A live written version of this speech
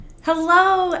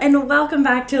Hello and welcome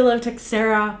back to Live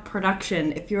Texera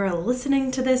production. If you're listening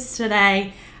to this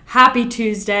today, happy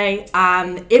Tuesday.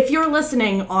 If you're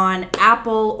listening on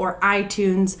Apple or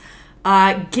iTunes,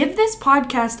 give this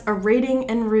podcast a rating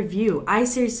and review. I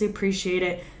seriously appreciate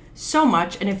it so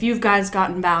much. And if you've guys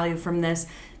gotten value from this,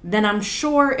 then I'm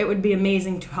sure it would be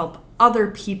amazing to help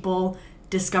other people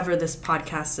discover this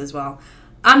podcast as well.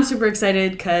 I'm super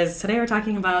excited because today we're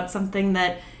talking about something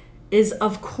that is,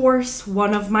 of course,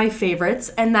 one of my favorites,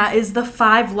 and that is the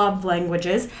 5 love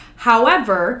languages.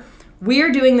 However, we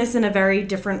are doing this in a very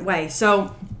different way.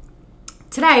 So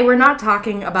today, we're not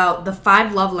talking about the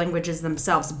 5 love languages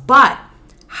themselves, but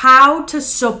how to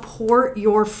support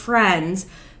your friends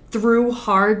through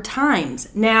hard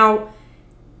times. Now,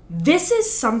 this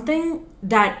is something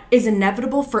that is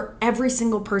inevitable for every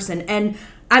single person, and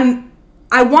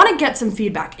I want to get some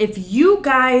feedback. If you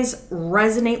guys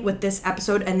resonate with this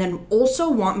episode and then also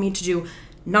want me to do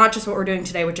not just what we're doing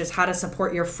today, which is how to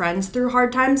support your friends through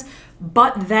hard times,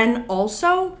 but then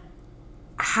also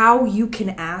how you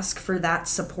can ask for that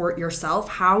support yourself,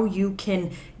 how you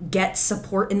can get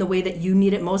support in the way that you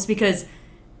need it most. Because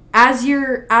as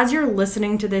you're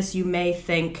listening to this, you may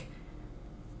think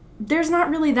there's not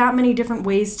really that many different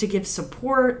ways to give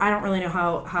support. I don't really know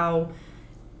how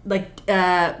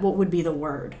what would be the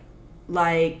word?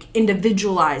 Like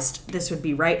individualized this would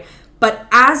be, right? But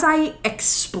as I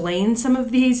explain some of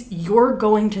these, you're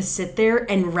going to sit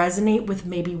there and resonate with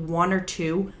maybe one or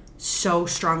two so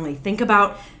strongly. Think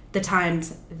about the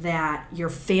times that your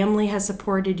family has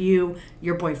supported you,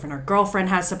 your boyfriend or girlfriend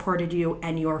has supported you,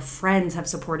 and your friends have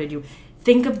supported you.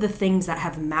 Think of the things that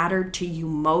have mattered to you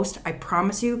most. I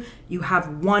promise you, you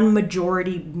have one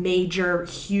majority, major,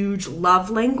 huge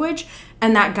love language,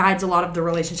 and that guides a lot of the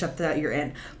relationship that you're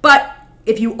in. But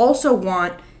if you also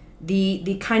want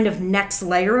the kind of next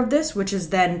layer of this, which is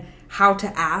then how to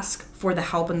ask for the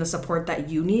help and the support that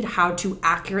you need, how to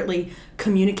accurately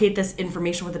communicate this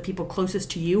information with the people closest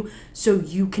to you so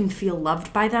you can feel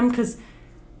loved by them. Because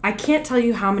I can't tell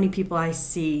you how many people I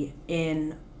see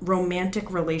in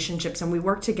romantic relationships, and we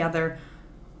work together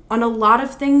on a lot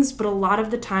of things, but a lot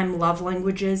of the time love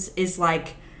languages is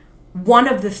like one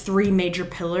of the 3 major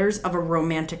pillars of a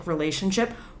romantic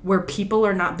relationship where people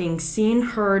are not being seen,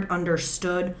 heard,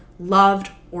 understood,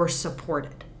 loved, or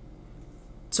supported.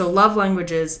 So love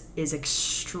languages is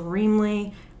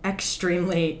extremely,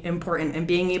 extremely important, and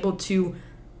being able to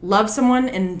love someone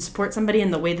and support somebody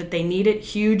in the way that they need it,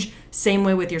 huge. Same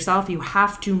way with yourself. You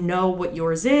have to know what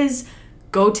yours is.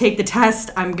 Go take the test.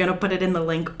 I'm going to put it in the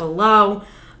link below.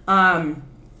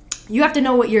 You have to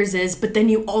know what yours is, but then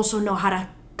you also know how to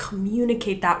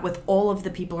communicate that with all of the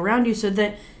people around you so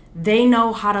that they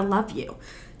know how to love you.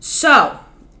 So,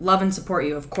 love and support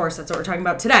you. Of course, that's what we're talking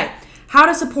about today. How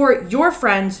to support your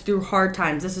friends through hard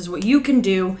times. This is what you can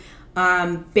do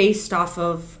based off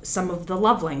of some of the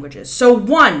love languages. So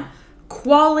 1,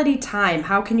 quality time.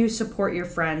 How can you support your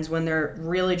friends when they're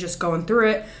really just going through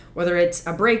it? Whether it's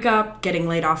a breakup, getting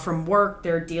laid off from work,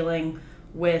 they're dealing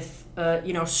with,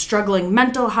 struggling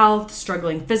mental health,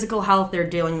 struggling physical health, they're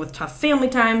dealing with tough family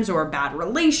times or a bad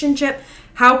relationship.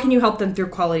 How can you help them through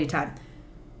quality time?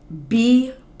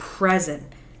 Be present.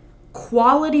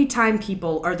 Quality time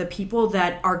people are the people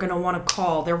that are going to want to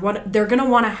call. They're going to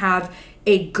want to have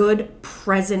a good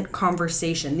present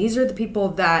conversation. These are the people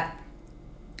that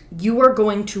you are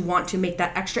going to want to make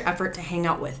that extra effort to hang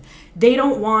out with. They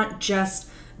don't want just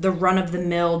the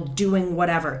run-of-the-mill doing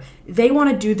whatever. They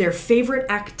want to do their favorite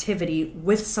activity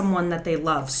with someone that they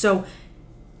love. So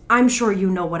I'm sure you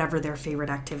know whatever their favorite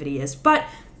activity is, but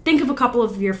think of a couple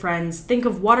of your friends. Think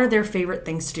of what are their favorite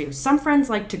things to do. Some friends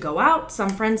like to go out. Some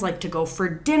friends like to go for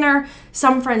dinner.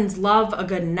 Some friends love a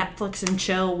good Netflix and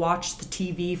chill, watch the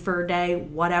TV for a day,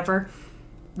 whatever.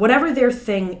 Whatever their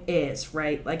thing is,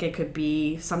 right? Like it could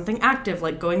be something active,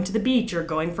 like going to the beach or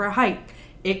going for a hike.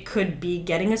 It could be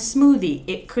getting a smoothie.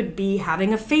 It could be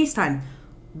having a FaceTime.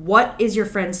 What is your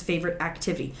friend's favorite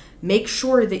activity? Make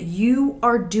sure that you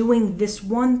are doing this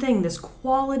one thing, this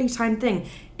quality time thing,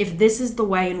 if this is the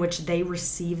way in which they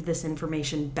receive this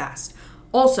information best.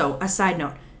 Also, a side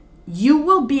note, you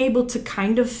will be able to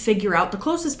kind of figure out the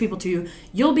closest people to you.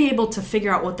 You'll be able to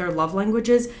figure out what their love language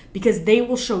is because they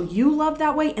will show you love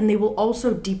that way, and they will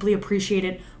also deeply appreciate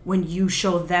it when you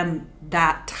show them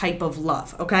that type of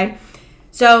love, okay?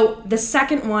 So the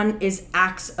second one is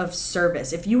acts of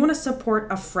service. If you want to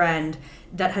support a friend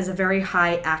that has a very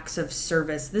high acts of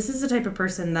service, this is the type of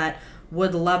person that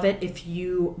would love it if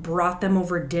you brought them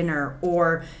over dinner,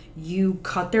 or you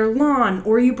cut their lawn,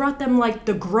 or you brought them like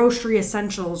the grocery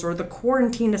essentials or the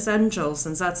quarantine essentials,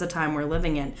 since that's the time we're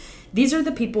living in. These are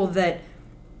the people that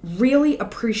really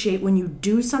appreciate when you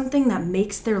do something that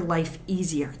makes their life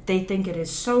easier. They think it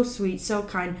is so sweet, so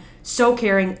kind, so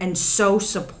caring, and so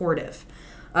supportive.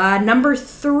 Number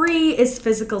 3 is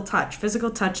physical touch. Physical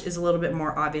touch is a little bit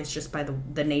more obvious just by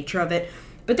the nature of it.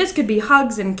 But this could be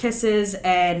hugs and kisses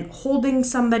and holding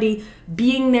somebody,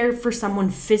 being there for someone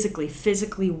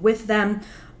physically with them.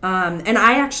 And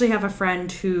I actually have a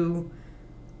friend who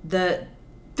the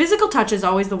physical touch is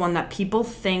always the one that people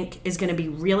think is going to be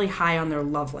really high on their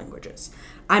love languages.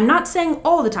 I'm not saying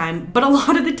all the time, but a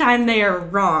lot of the time they are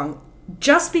wrong.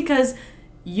 Just because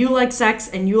you like sex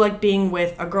and you like being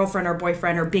with a girlfriend or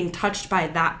boyfriend or being touched by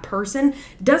that person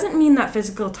doesn't mean that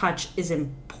physical touch is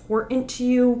important to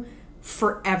you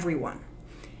for everyone.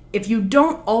 If you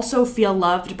don't also feel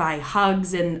loved by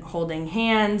hugs and holding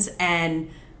hands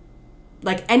and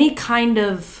like any kind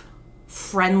of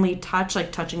friendly touch,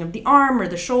 like touching of the arm or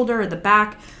the shoulder or the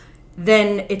back,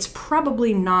 then it's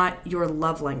probably not your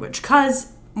love language.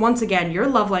 Because once again, your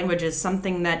love language is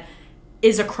something that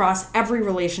is across every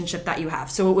relationship that you have.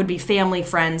 So it would be family,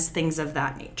 friends, things of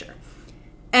that nature.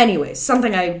 Anyways,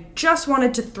 something I just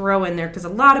wanted to throw in there because a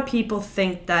lot of people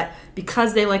think that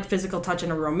because they like physical touch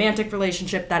in a romantic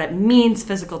relationship that it means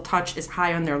physical touch is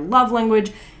high on their love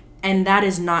language, and that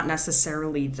is not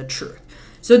necessarily the truth.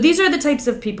 So these are the types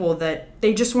of people that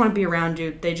they just want to be around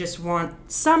you. They just want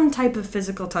some type of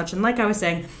physical touch. And like I was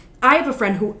saying, I have a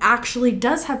friend who actually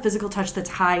does have physical touch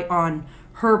that's high on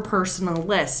her personal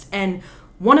list. And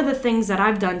one of the things that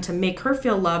I've done to make her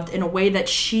feel loved in a way that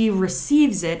she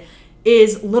receives it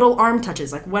is little arm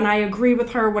touches. Like when I agree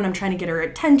with her, when I'm trying to get her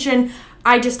attention,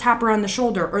 I just tap her on the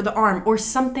shoulder or the arm or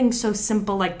something so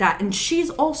simple like that. And she's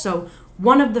also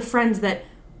one of the friends that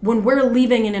when we're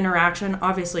leaving an interaction,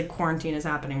 obviously quarantine is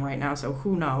happening right now, so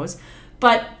who knows.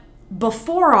 But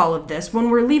before all of this,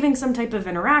 when we're leaving some type of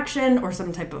interaction or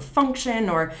some type of function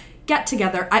or get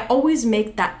together, I always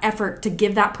make that effort to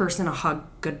give that person a hug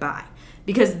goodbye.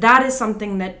 Because that is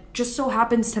something that just so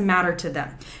happens to matter to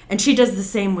them. And she does the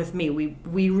same with me.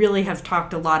 We really have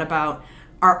talked a lot about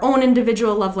our own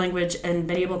individual love language and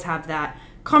been able to have that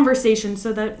conversation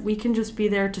so that we can just be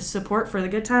there to support for the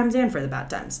good times and for the bad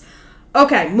times.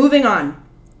 Okay, moving on.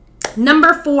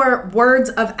 Number 4, words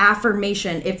of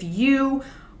affirmation. If you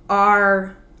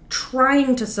are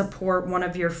trying to support one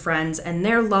of your friends and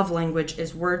their love language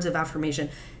is words of affirmation,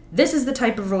 this is the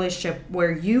type of relationship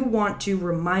where you want to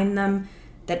remind them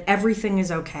that everything is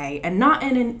okay, and not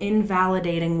in an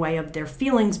invalidating way of their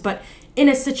feelings, but in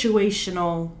a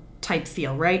situational type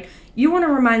feel, right? You want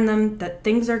to remind them that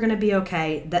things are going to be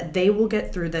okay, that they will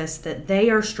get through this, that they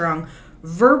are strong.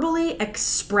 Verbally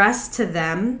express to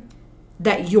them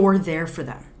that you're there for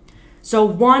them. So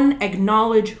 1,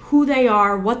 acknowledge who they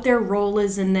are, what their role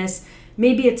is in this.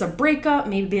 Maybe it's a breakup,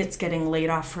 maybe it's getting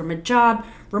laid off from a job.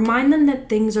 Remind them that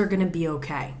things are going to be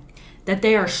okay, that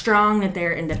they are strong, that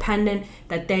they're independent,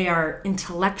 that they are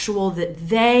intellectual, that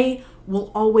they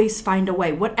will always find a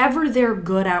way. Whatever they're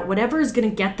good at, whatever is going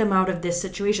to get them out of this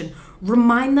situation,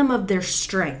 remind them of their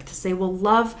strengths. They will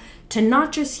love to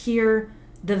not just hear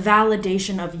the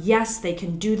validation of, yes, they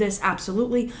can do this,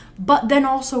 absolutely, but then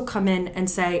also come in and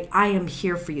say, I am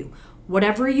here for you.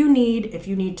 Whatever you need, if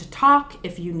you need to talk,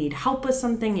 if you need help with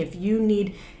something, if you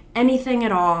need anything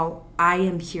at all, I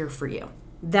am here for you.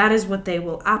 That is what they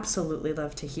will absolutely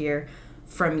love to hear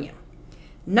from you.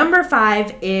 Number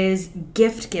 5 is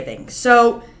gift giving.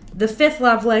 So the 5th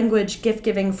love language, gift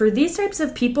giving, for these types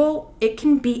of people, it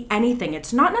can be anything.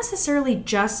 It's not necessarily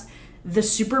just the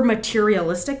super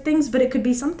materialistic things, but it could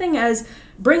be something as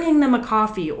bringing them a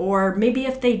coffee, or maybe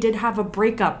if they did have a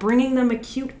breakup, bringing them a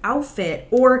cute outfit,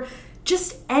 or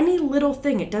just any little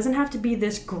thing. It doesn't have to be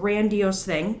this grandiose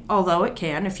thing, although it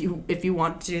can if you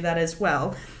want to do that as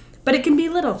well. But it can be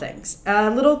little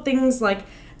things like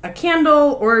a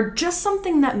candle, or just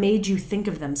something that made you think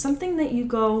of them, something that you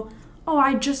go, oh,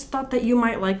 I just thought that you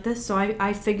might like this, so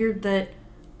I figured that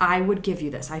I would give you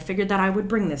this. I figured that I would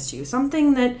bring this to you.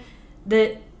 Something that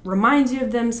reminds you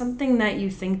of them, something that you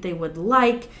think they would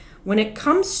like. When it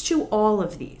comes to all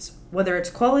of these, whether it's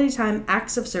quality time,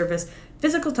 acts of service,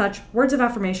 physical touch, words of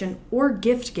affirmation, or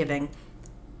gift giving,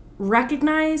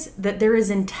 recognize that there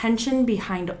is intention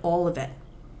behind all of it.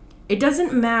 It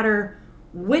doesn't matter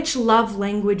which love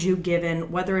language you give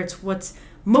in, whether it's what's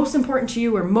most important to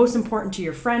you or most important to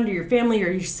your friend or your family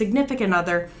or your significant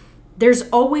other. There's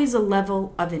always a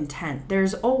level of intent.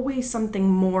 There's always something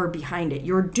more behind it.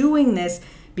 You're doing this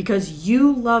because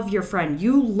you love your friend.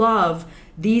 You love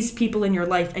these people in your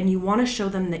life, and you want to show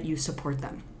them that you support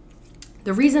them.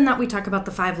 The reason that we talk about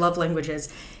the 5 love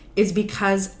languages is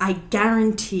because I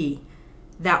guarantee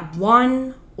that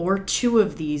 1 or 2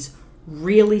 of these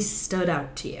really stood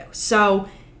out to you. So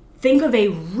think of a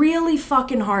really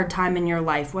fucking hard time in your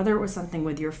life, whether it was something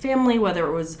with your family, whether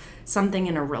it was something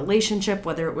in a relationship,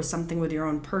 whether it was something with your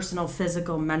own personal,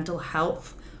 physical, mental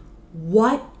health.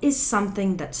 What is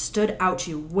something that stood out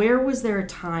to you? Where was there a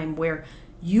time where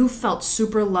you felt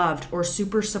super loved or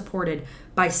super supported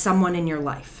by someone in your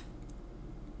life?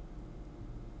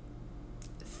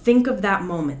 Think of that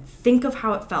moment. Think of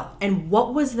how it felt. And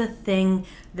what was the thing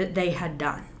that they had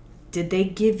done? Did they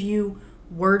give you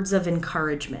words of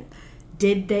encouragement?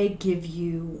 Did they give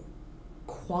you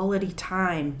quality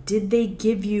time? Did they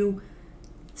give you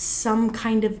some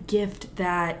kind of gift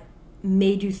that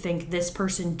made you think this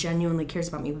person genuinely cares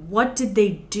about me? What did they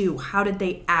do? How did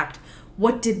they act?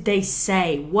 What did they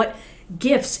say? What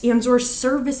gifts and or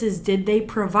services did they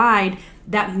provide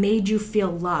that made you feel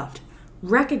loved?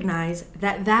 Recognize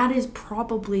that that is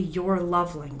probably your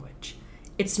love language.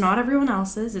 It's not everyone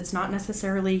else's. It's not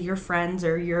necessarily your friends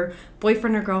or your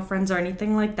boyfriend or girlfriends or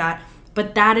anything like that,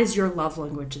 but that is your love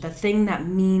language, the thing that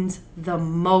means the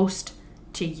most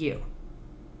to you.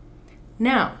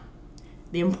 Now,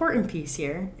 the important piece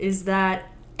here is that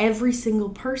every single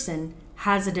person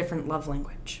has a different love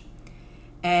language.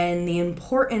 And the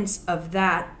importance of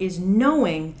that is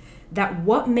knowing that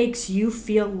what makes you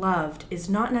feel loved is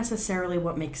not necessarily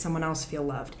what makes someone else feel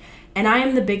loved. And I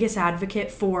am the biggest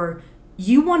advocate for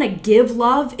you want to give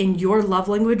love in your love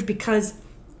language because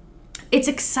it's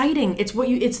exciting. It's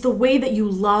the way that you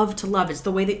love to love. It's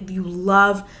the way that you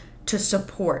love to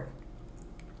support.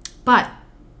 But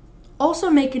also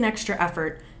make an extra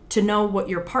effort to know what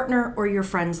your partner or your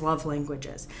friend's love language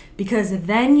is, because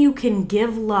then you can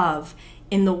give love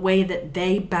in the way that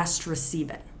they best receive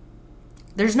it.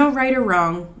 There's no right or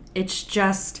wrong. It's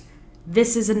just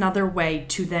this is another way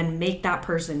to then make that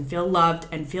person feel loved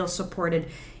and feel supported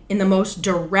in the most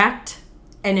direct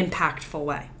and impactful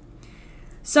way.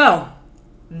 So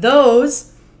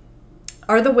those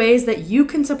are the ways that you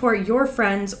can support your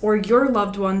friends or your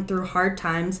loved one through hard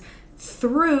times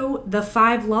through the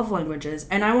 5 love languages.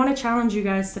 And I want to challenge you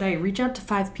guys today, reach out to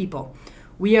 5 people.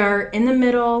 We are in the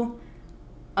middle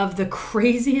of the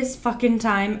craziest fucking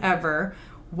time ever,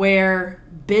 where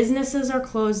businesses are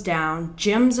closed down,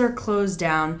 gyms are closed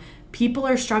down, people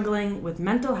are struggling with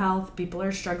mental health, people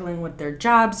are struggling with their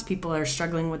jobs, people are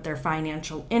struggling with their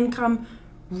financial income.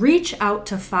 Reach out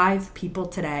to 5 people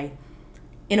today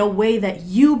in a way that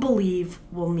you believe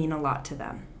will mean a lot to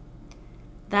them.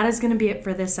 That is going to be it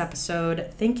for this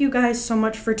episode. Thank you guys so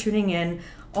much for tuning in.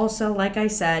 Also, like I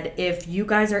said, if you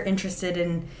guys are interested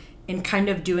in kind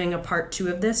of doing a part 2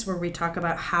 of this where we talk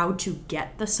about how to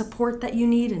get the support that you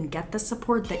need and get the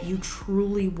support that you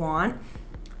truly want,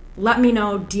 let me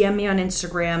know, DM me on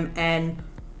Instagram, and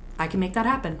I can make that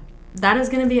happen. That is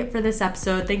going to be it for this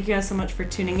episode. Thank you guys so much for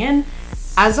tuning in.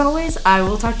 As always, I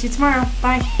will talk to you tomorrow.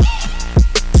 Bye.